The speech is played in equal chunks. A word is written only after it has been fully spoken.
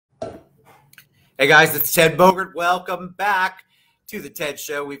Hey guys, it's Ted Bogert. Welcome back to the Ted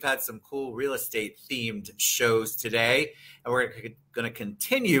Show. We've had some cool real estate themed shows today, and we're going to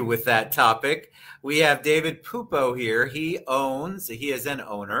continue with that topic. We have David Pupo here. He is an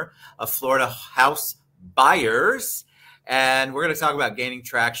owner of Florida House Buyers, and we're going to talk about gaining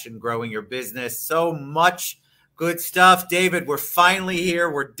traction, growing your business. So much good stuff. David, we're finally here.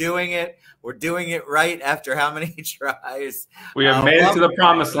 We're doing it. We're doing it right after how many tries? We have made it to the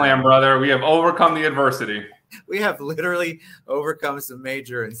promised land, brother. We have overcome the adversity. We have literally overcome some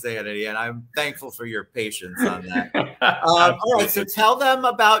major insanity, and I'm thankful for your patience on that. All right, so tell them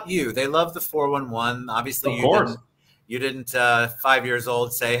about you. They love the 411. Obviously, you didn't 5 years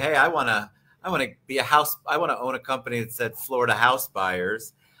old say, "Hey, I want to be a house. I want to own a company that said Florida House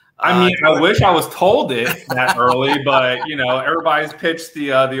Buyers." I mean, I wish I was told it that early, but you know, everybody's pitched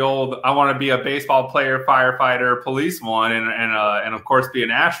the old "I want to be a baseball player, firefighter, police" one, and of course be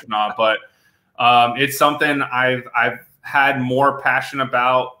an astronaut. But it's something I've had more passion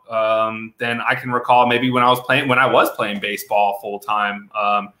about than I can recall. Maybe when I was playing baseball full time.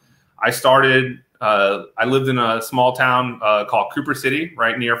 I started. I lived in a small town called Cooper City,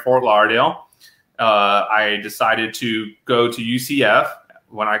 right near Fort Lauderdale. I decided to go to UCF.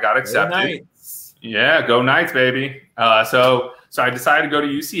 When I got accepted. Yeah, go Knights, baby. So I decided to go to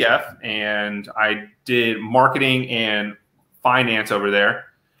UCF, and I did marketing and finance over there.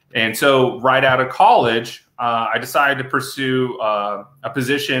 And so right out of college, I decided to pursue a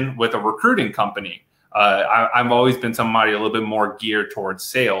position with a recruiting company. I've always been somebody a little bit more geared towards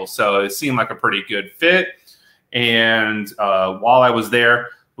sales, so it seemed like a pretty good fit. And while I was there,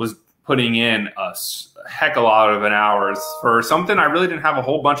 was putting in a heck of a lot of hours for something I really didn't have a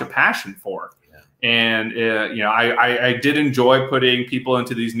whole bunch of passion for. Yeah. And, you know, I did enjoy putting people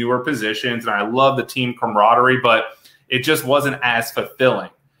into these newer positions, and I love the team camaraderie, but it just wasn't as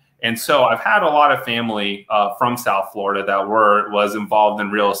fulfilling. And so I've had a lot of family from South Florida that was involved in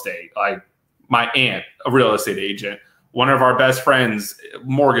real estate, like my aunt, a real estate agent, one of our best friends,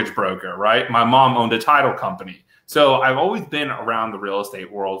 mortgage broker, right? My mom owned a title company. So I've always been around the real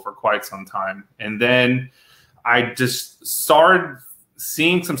estate world for quite some time. And then I just started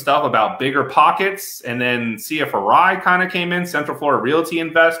seeing some stuff about bigger pockets, and then CFRI kind of came in, Central Florida Realty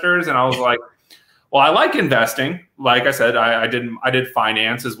Investors. And I was like, well, I like investing. Like I said, I did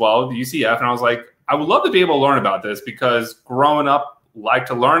finance as well, the UCF. And I was like, I would love to be able to learn about this, because growing up, like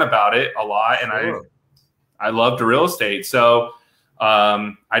to learn about it a lot. And sure. I loved real estate. So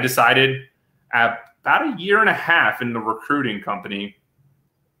I decided at about a year and a half in the recruiting company,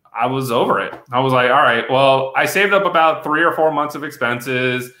 I was over it. I was like, all right, well, I saved up about 3 or 4 months of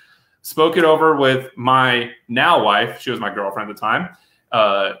expenses, spoke it over with my now wife. She was my girlfriend at the time.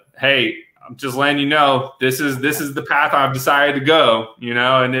 Hey, I'm just letting you know, this is the path I've decided to go, you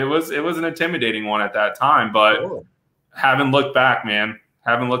know, and it was an intimidating one at that time, but haven't looked back, man.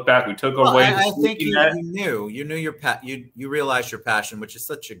 Haven't looked back. We took away. I think you knew you realized your passion, which is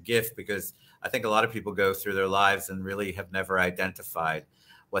such a gift, because I think a lot of people go through their lives and really have never identified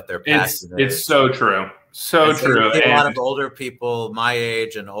what their passion is. It's so true. So true. A lot of older people my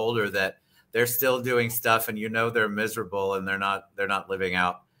age and older that they're still doing stuff, and you know they're miserable and they're not living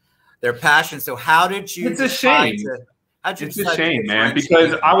out their passion. So how did you? It's a shame. It's a shame, man,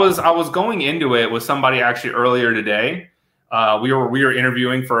 because I was going into it with somebody actually earlier today. We were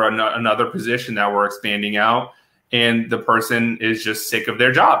interviewing for another position that we're expanding out, and the person is just sick of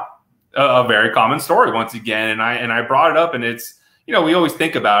their job. A very common story once again. And I brought it up, and it's, you know, we always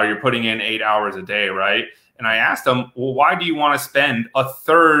think about it. You're putting in 8 hours a day, right? And I asked them, well, why do you want to spend a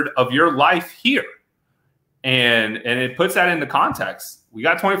third of your life here? And it puts that into context. We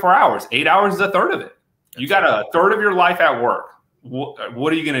got 24 hours. 8 hours is a third of it. You got a third of your life at work.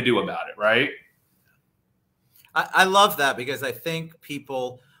 What are you going to do about it, right? I love that, because I think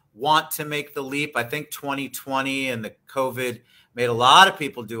people want to make the leap. I think 2020 and the COVID made a lot of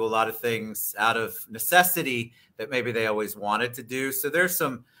people do a lot of things out of necessity that maybe they always wanted to do. So there's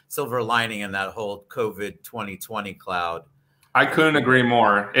some silver lining in that whole COVID 2020 cloud. I couldn't agree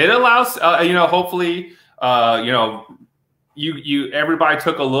more. It allows, you know, hopefully, you know, everybody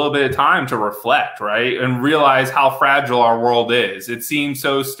took a little bit of time to reflect, right? And realize how fragile our world is. It seems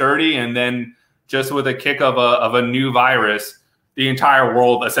so sturdy, and then just with a kick of a new virus, the entire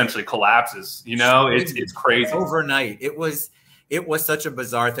world essentially collapses. You know, it's crazy. Overnight. It was such a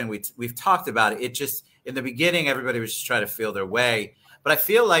bizarre thing. We've talked about it. It just, in the beginning, everybody was just trying to feel their way. But I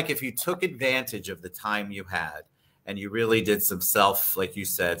feel like if you took advantage of the time you had, and you really did some like you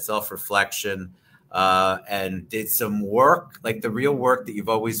said, self-reflection, and did some work, like the real work that you've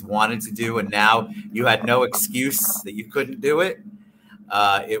always wanted to do, and now you had no excuse that you couldn't do it,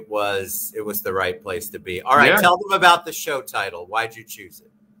 it was the right place to be. All right, tell them about the show title. Why'd you choose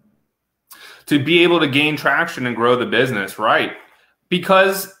it? To be able to gain traction and grow the business, right?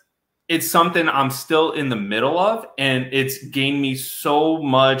 Because it's something I'm still in the middle of, and it's gained me so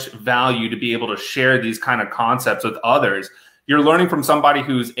much value to be able to share these kind of concepts with others. You're learning from somebody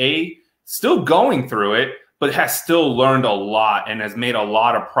who's still going through it, but has still learned a lot and has made a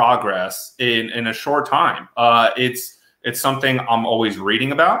lot of progress in a short time. It's something I'm always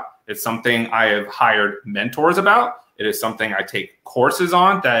reading about. It's something I have hired mentors about. It is something I take courses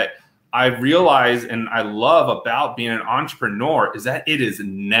on that I realize and I love about being an entrepreneur is that it is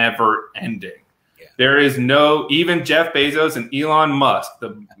never ending. Yeah. There is even Jeff Bezos and Elon Musk,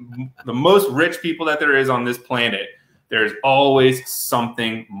 the most rich people that there is on this planet, there's always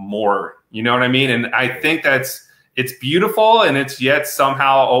something more. You know what I mean? And I think it's beautiful, and it's yet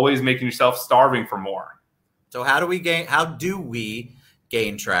somehow always making yourself starving for more. So how do we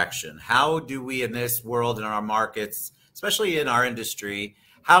gain traction? How do we in this world, in our markets, especially in our industry,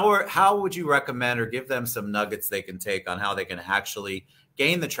 how would you recommend or give them some nuggets they can take on how they can actually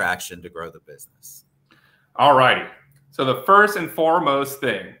gain the traction to grow the business? All righty. So the first and foremost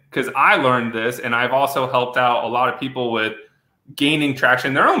thing, because I learned this and I've also helped out a lot of people with gaining traction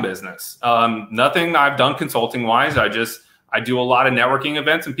in their own business. Nothing I've done consulting wise. I do a lot of networking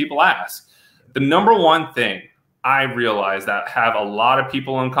events and people ask. The number one thing I realize that have a lot of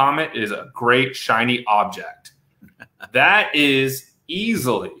people in common is a great shiny object. That is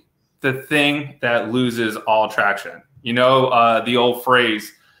easily the thing that loses all traction. You know, the old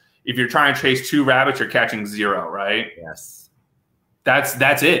phrase, if you're trying to chase 2 rabbits, you're catching 0, right? Yes. That's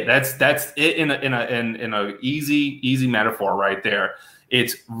it. That's it in a easy metaphor right there.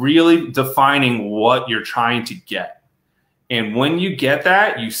 It's really defining what you're trying to get. And when you get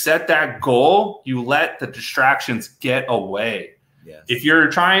that, you set that goal, you let the distractions get away. Yes. If you're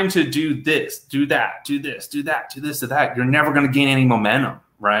trying to do this, do that, do this, do that, do this, do that, you're never going to gain any momentum,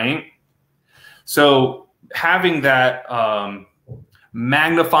 right? So having that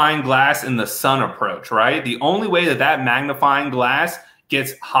magnifying glass in the sun approach, right? The only way that magnifying glass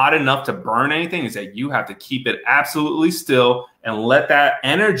gets hot enough to burn anything is that you have to keep it absolutely still and let that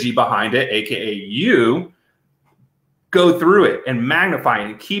energy behind it, aka you, go through it and magnify it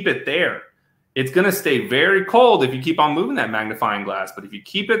and keep it there. It's going to stay very cold if you keep on moving that magnifying glass. But if you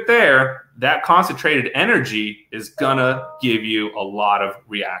keep it there, that concentrated energy is going to give you a lot of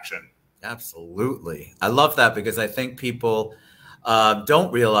reaction. Absolutely. I love that because I think people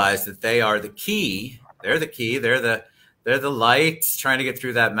don't realize that they are the key. They're the key. They're the lights trying to get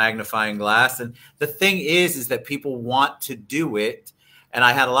through that magnifying glass. And the thing is that people want to do it. And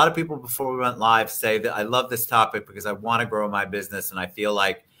I had a lot of people before we went live say that I love this topic because I want to grow my business and I feel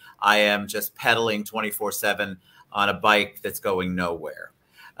like I am just pedaling 24/7 on a bike that's going nowhere.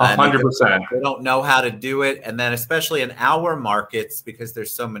 100%. They don't know how to do it. And then especially in our markets, because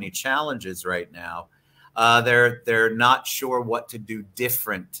there's so many challenges right now, they're not sure what to do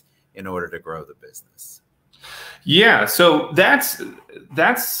different in order to grow the business. Yeah, so that's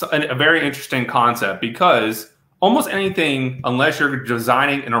a very interesting concept because almost anything, unless you're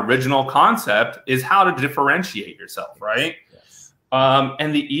designing an original concept, is how to differentiate yourself, right? Yes.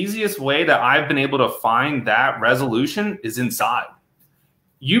 And the easiest way that I've been able to find that resolution is inside.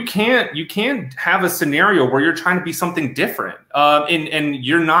 You can't have a scenario where you're trying to be something different, and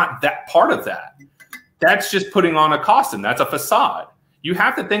you're not that part of that. That's just putting on a costume. That's a facade. You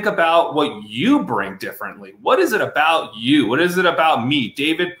have to think about what you bring differently. What is it about you? What is it about me,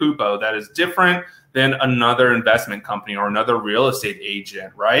 David Pupo, that is different than another investment company or another real estate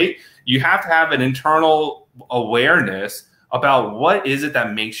agent, right? You have to have an internal awareness about what is it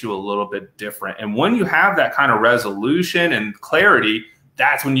that makes you a little bit different. And when you have that kind of resolution and clarity,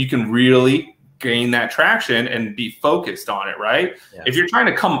 that's when you can really gain that traction and be focused on it, right? Yes. If you're trying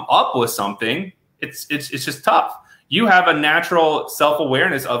to come up with something, it's just tough. You have a natural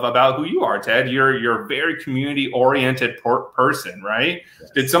self-awareness about who you are, Ted. You're a very community-oriented person, right?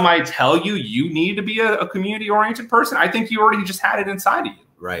 Yes. Did somebody tell you need to be a community-oriented person? I think you already just had it inside of you.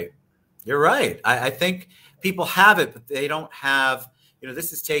 Right. You're right. I think people have it, but they don't have,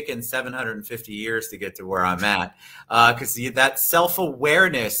 this has taken 750 years to get to where I'm at, because that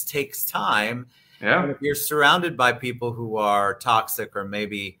self-awareness takes time. Yeah. And if you're surrounded by people who are toxic or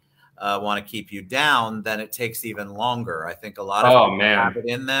maybe want to keep you down, then it takes even longer. I think a lot of people have it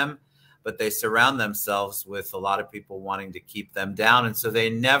in them, but they surround themselves with a lot of people wanting to keep them down. And so they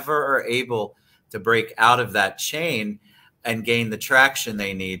never are able to break out of that chain and gain the traction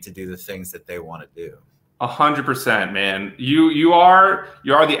they need to do the things that they want to do. 100%, man. You are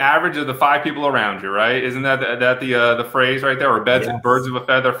the average of the 5 people around you, right? Isn't that the phrase right there? Or birds of a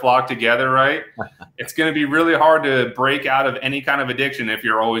feather flock together, right? It's going to be really hard to break out of any kind of addiction if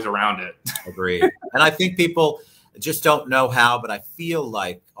you're always around it. Agreed. And I think people just don't know how, but I feel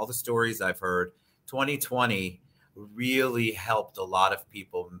like all the stories I've heard, 2020 really helped a lot of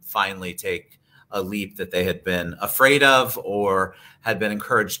people finally take a leap that they had been afraid of or had been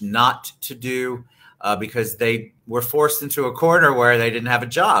encouraged not to do. Because they were forced into a corner where they didn't have a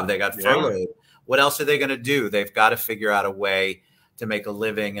job. They got furloughed. What else are they going to do? They've got to figure out a way to make a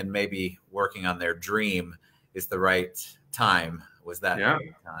living, and maybe working on their dream is the right time. Was that the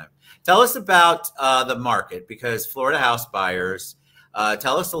right time? Tell us about the market, because Florida house buyers,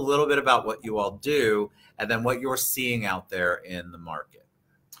 tell us a little bit about what you all do and then what you're seeing out there in the market.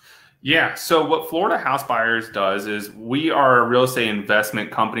 Yeah. So what Florida House Buyers does is we are a real estate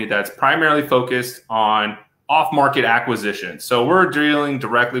investment company that's primarily focused on off-market acquisition. So we're dealing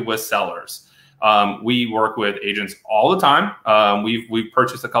directly with sellers. We work with agents all the time. We've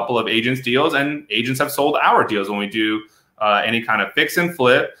purchased a couple of agents' deals, and agents have sold our deals when we do any kind of fix and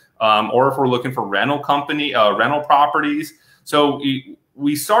flip, or if we're looking for rental properties. So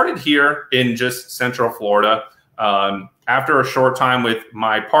we started here in just Central Florida. After a short time with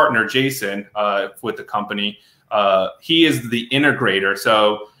my partner, Jason, with the company, he is the integrator.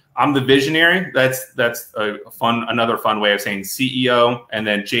 So I'm the visionary. That's another fun way of saying CEO. And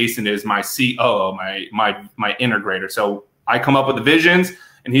then Jason is my COO, my integrator. So I come up with the visions,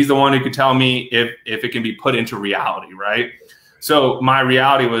 and he's the one who could tell me if it can be put into reality, right? So my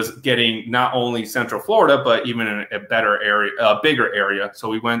reality was getting not only Central Florida, but even in a better area, a bigger area. So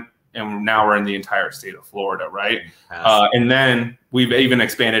we went, and now we're in the entire state of Florida, right? And then we've even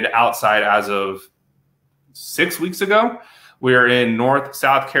expanded outside as of 6 weeks ago. We're in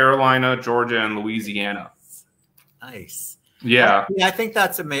South Carolina, Georgia, and Louisiana. Nice. Yeah. I think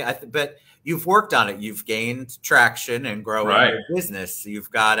that's amazing. But you've worked on it. You've gained traction and growing your business. You've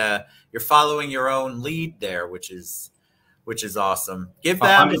got you're following your own lead there, which is awesome. Give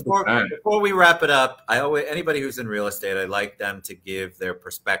them, before we wrap it up, anybody who's in real estate, I like them to give their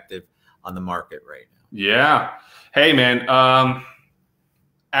perspective on the market right now. Yeah. Hey, man.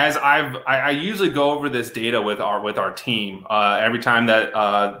 As I usually go over this data with our team every time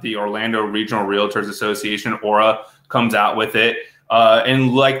that the Orlando Regional Realtors Association, ORA, comes out with it,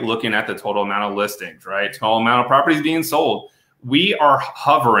 and like looking at the total amount of listings, right? Total amount of properties being sold. We are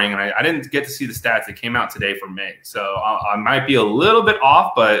hovering, and I didn't get to see the stats that came out today for May. So I might be a little bit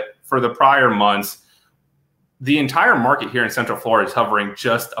off, but for the prior months, the entire market here in Central Florida is hovering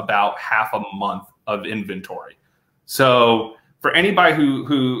just about half a month of inventory. So for anybody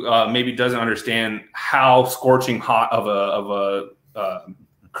who maybe doesn't understand how scorching hot of a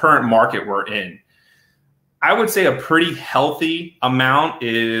current market we're in, I would say a pretty healthy amount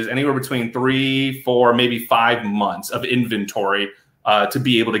is anywhere between 3, 4, maybe 5 months of inventory to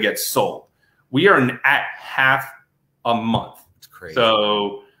be able to get sold. We are at half a month. It's crazy.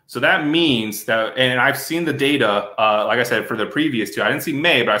 So that means that, and I've seen the data, like I said, for the previous two. I didn't see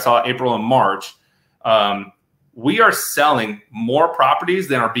May, but I saw April and March. We are selling more properties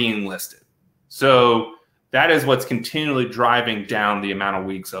than are being listed. So that is what's continually driving down the amount of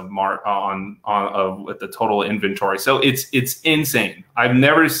weeks of with the total inventory. So it's insane. I've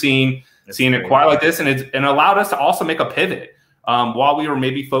never seen it quite like this, and it allowed us to also make a pivot. While we were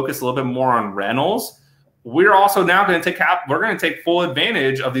maybe focused a little bit more on rentals, we're also now going to take full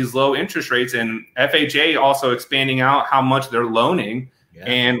advantage of these low interest rates, and FHA also expanding out how much they're loaning. Yeah.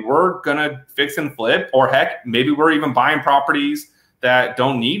 And we're going to fix and flip, or heck, maybe we're even buying properties that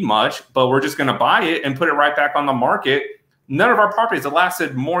don't need much, but we're just going to buy it and put it right back on the market. None of our properties have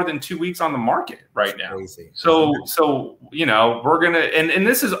lasted more than 2 weeks on the market right now. Crazy. So we're going to, and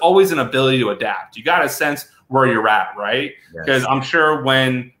this is always an ability to adapt. You got to sense where you're at, right? Because I'm sure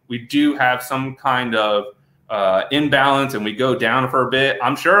when we do have some kind of imbalance and we go down for a bit,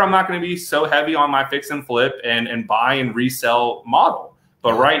 I'm sure I'm not going to be so heavy on my fix and flip and buy and resell model.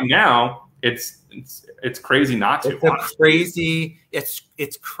 But right now, it's crazy not to.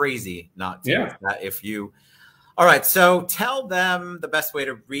 It's crazy not to. Yeah. All right. So tell them the best way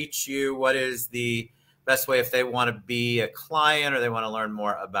to reach you. What is the best way if they want to be a client or they want to learn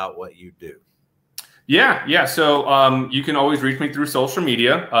more about what you do? Yeah. So you can always reach me through social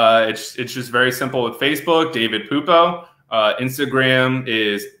media. It's just very simple with Facebook, David Pupo. Instagram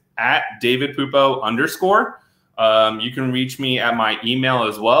is at David Pupo _. You can reach me at my email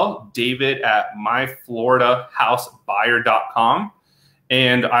as well, david@myfloridahousebuyer.com.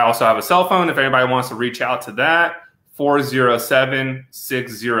 And I also have a cell phone if anybody wants to reach out to that,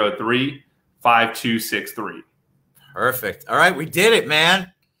 407-603-5655. 5263. Perfect. All right, we did it,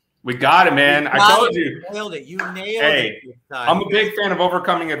 man. We got it, man. I told you. You nailed it. You nailed it. Hey, I'm a big fan of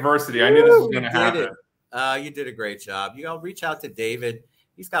overcoming adversity. I knew this was going to happen. You did a great job. You know, reach out to David.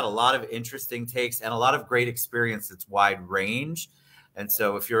 He's got a lot of interesting takes and a lot of great experience that's wide range. And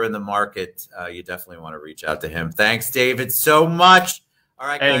so if you're in the market, you definitely want to reach out to him. Thanks, David, so much. All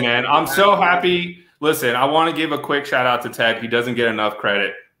right. Hey, man, I'm so happy. Listen, I want to give a quick shout out to Ted. He doesn't get enough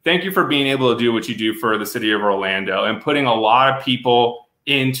credit. Thank you for being able to do what you do for the city of Orlando and putting a lot of people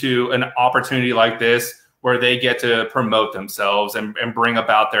into an opportunity like this where they get to promote themselves and bring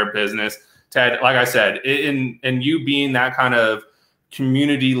about their business. Ted, like I said, in you being that kind of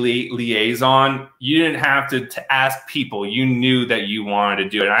community liaison, you didn't have to ask people. You knew that you wanted to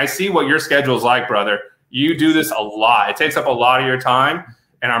do it. And I see what your schedule is like, brother. You do this a lot. It takes up a lot of your time.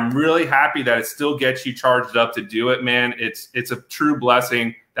 And I'm really happy that it still gets you charged up to do it, man. It's a true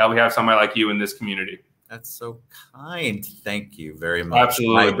blessing that we have somebody like you in this community. That's so kind. Thank you very much.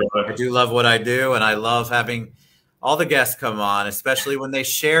 Absolutely, brother. I do love what I do, and I love having all the guests come on, especially when they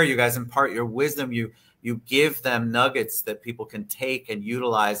share. You guys impart your wisdom. You give them nuggets that people can take and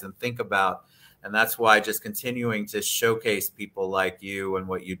utilize and think about. And that's why just continuing to showcase people like you and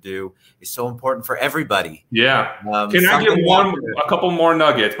what you do is so important for everybody. Yeah. Can I give a couple more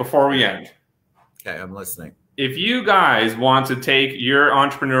nuggets before we end? Okay, I'm listening. If you guys want to take your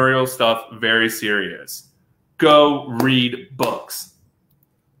entrepreneurial stuff very serious, go read books.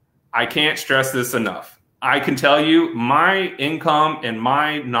 I can't stress this enough. I can tell you my income and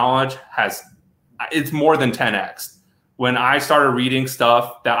my knowledge it's more than 10x when I started reading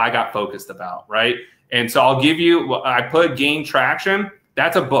stuff that I got focused about, right? And so I'll give you, I put Gain Traction.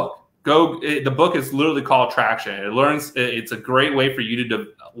 That's a book. The book is literally called Traction. It's a great way for you to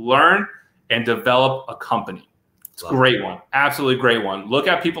learn and develop a company. It's a great one. Absolutely great one. Look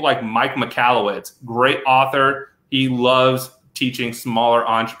at people like Mike Michalowicz, great author. He loves teaching smaller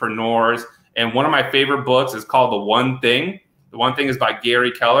entrepreneurs. And one of my favorite books is called The One Thing. The One Thing is by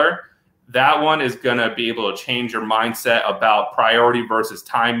Gary Keller. That one is going to be able to change your mindset about priority versus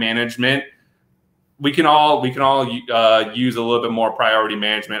time management. We can all use a little bit more priority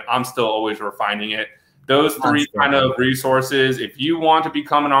management. I'm still always refining it. Those three kind of resources, if you want to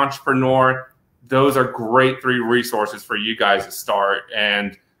become an entrepreneur, those are great 3 resources for you guys to start.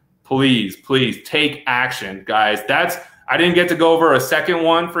 And please take action, guys. I didn't get to go over a second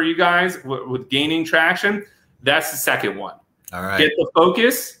one for you guys with Gaining Traction. That's the second one. All right. Get the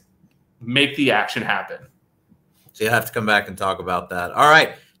focus, make the action happen. So you have to come back and talk about that. All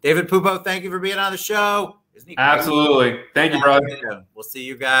right. David Pupo, thank you for being on the show. Absolutely. Thank you, brother. We'll see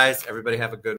you guys. Everybody have a good